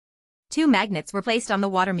Two magnets were placed on the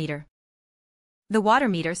water meter. The water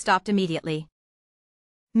meter stopped immediately.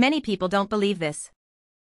 Many people don't believe this.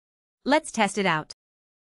 Let's test it out.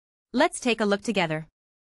 Let's take a look together.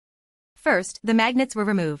 First, the magnets were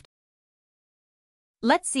removed.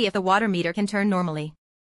 Let's see if the water meter can turn normally.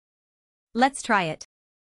 Let's try it.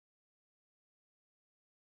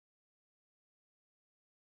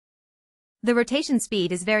 The rotation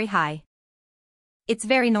speed is very high. It's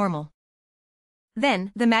very normal.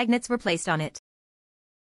 Then, the magnets were placed on it.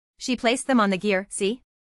 She placed them on the gear, see?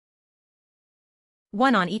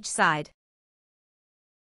 One on each side.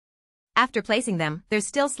 After placing them, there's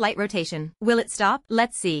still slight rotation. Will it stop?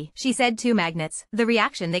 Let's see. She said two magnets. The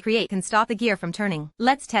reaction they create can stop the gear from turning.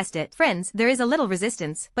 Let's test it. Friends, there is a little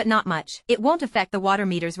resistance, but not much. It won't affect the water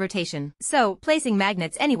meter's rotation. So, placing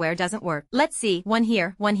magnets anywhere doesn't work. Let's see. One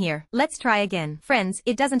here, one here. Let's try again. Friends,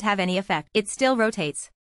 it doesn't have any effect. It still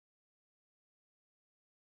rotates.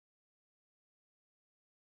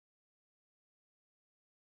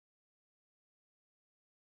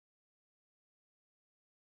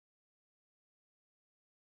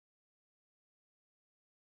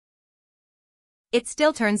 It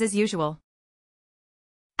still turns as usual.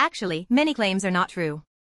 Actually, many claims are not true.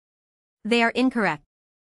 They are incorrect.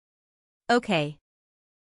 Okay.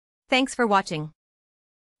 Thanks for watching.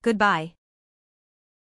 Goodbye.